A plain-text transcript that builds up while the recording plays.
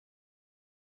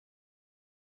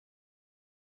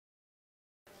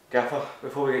Gaffer,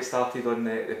 before we get started on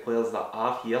the players that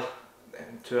are here,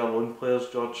 two of our loan players,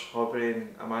 George Hobbery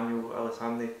and Emmanuel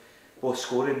Alessandri, both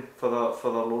scoring for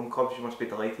their loan clubs. You must be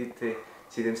delighted to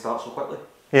see them start so quickly.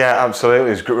 Yeah,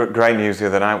 absolutely. It was great news the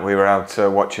other night. We were out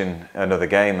watching another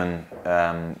game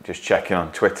and just checking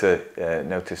on Twitter,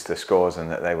 noticed the scores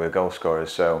and that they were goal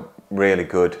scorers. So really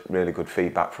good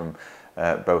feedback from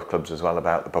both clubs as well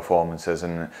about the performances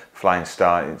and flying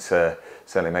start. It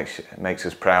certainly makes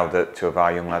us proud that two of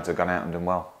our young lads have gone out and done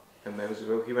well. And Miles as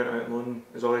well. He went out on loan.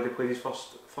 Has already played his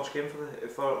first game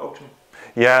for Altrincham.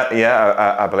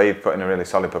 Yeah, I believe put in a really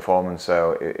solid performance.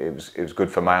 So it was good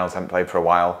for Miles. Hadn't played for a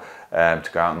while to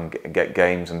go out and get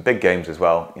games and big games as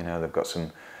well. You know, they've got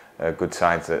some good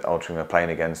sides that Altrincham are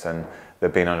playing against, and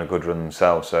they've been on a good run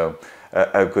themselves. So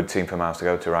a good team for Miles to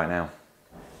go to right now.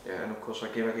 Yeah, and of course our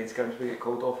game against Grimsby get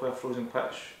called off with a frozen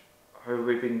pitch. How have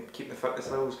we been keeping the fitness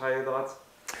levels high of the lads?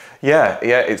 Yeah,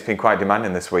 it's been quite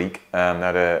demanding this week. They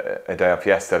had a day off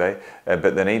yesterday,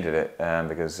 but they needed it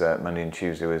because Monday and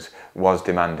Tuesday was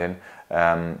demanding.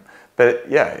 But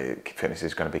yeah, fitness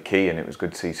is going to be key, and it was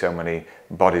good to see so many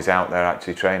bodies out there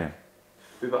actually training.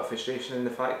 A bit of frustration in the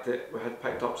fact that we had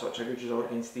picked up such a good result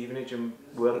against Stevenage and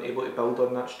weren't able to build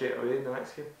on that straight away in the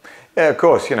next game. Yeah, of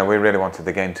course. You know, we really wanted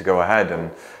the game to go ahead,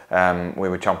 and we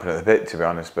were chomping at the bit, to be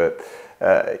honest. But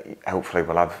hopefully,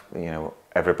 we'll have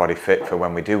everybody fit for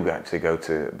when we do actually go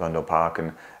to Blundell Park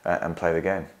and play the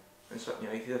game. And Sutton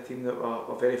United, a team that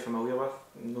we're very familiar with.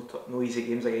 No easy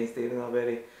games against them in a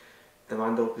very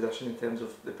demanding position in terms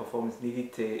of the performance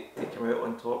needed to come out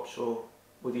on top. So,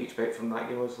 what do you expect from that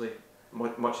game? Obviously,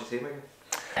 much the same again.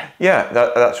 Yeah,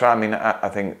 that's right. I mean, I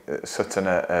think Sutton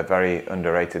are a very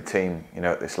underrated team,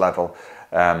 at this level.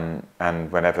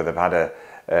 And whenever they've had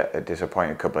a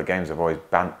disappointing couple of games, they've always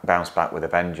bounced back with a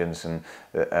vengeance. And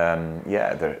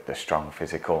yeah, they're a strong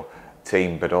physical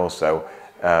team, but also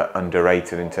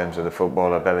underrated in terms of the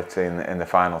football ability in the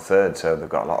final third. So they've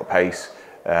got a lot of pace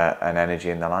and energy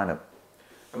in the lineup.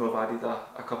 And we've added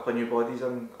a couple of new bodies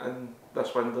in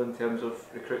this window in terms of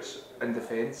recruits in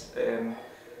defence.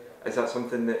 Is that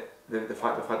something that the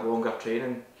fact we've had longer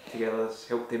training together has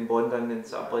helped them bond in and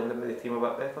sort of blend in with the team a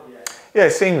bit better? Yeah,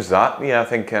 it seems that. Yeah, I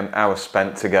think hours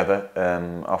spent together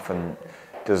often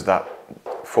does that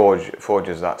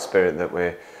forges that spirit that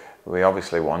we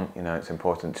obviously want. It's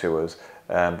important to us,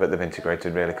 but they've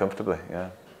integrated really comfortably. Yeah.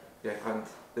 Yeah, and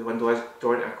the window is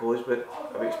drawing to a close, but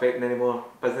are we expecting any more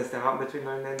business to happen between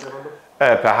now and the end of the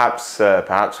window?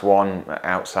 Perhaps one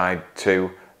outside, two.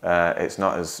 It's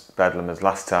not as bedlam as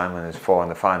last time when there's 4 on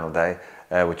the final day,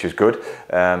 which is good.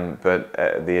 But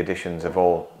the additions have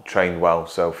all trained well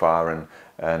so far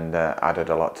and added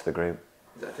a lot to the group.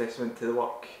 Is that a testament to the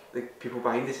work the people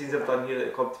behind the scenes have done here at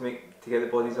the club to get the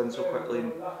bodies in so quickly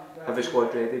and have the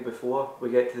squad ready before we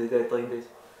get to the deadline days?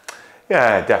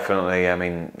 Yeah, definitely. I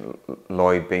mean,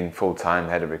 Lloyd being full-time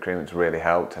head of recruitment's really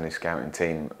helped, and his scouting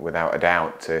team, without a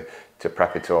doubt, to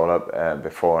prep it all up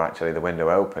before actually the window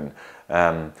opened.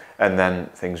 And then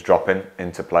things dropping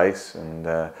into place, and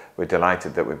we're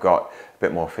delighted that we've got a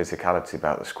bit more physicality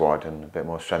about the squad and a bit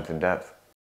more strength and depth.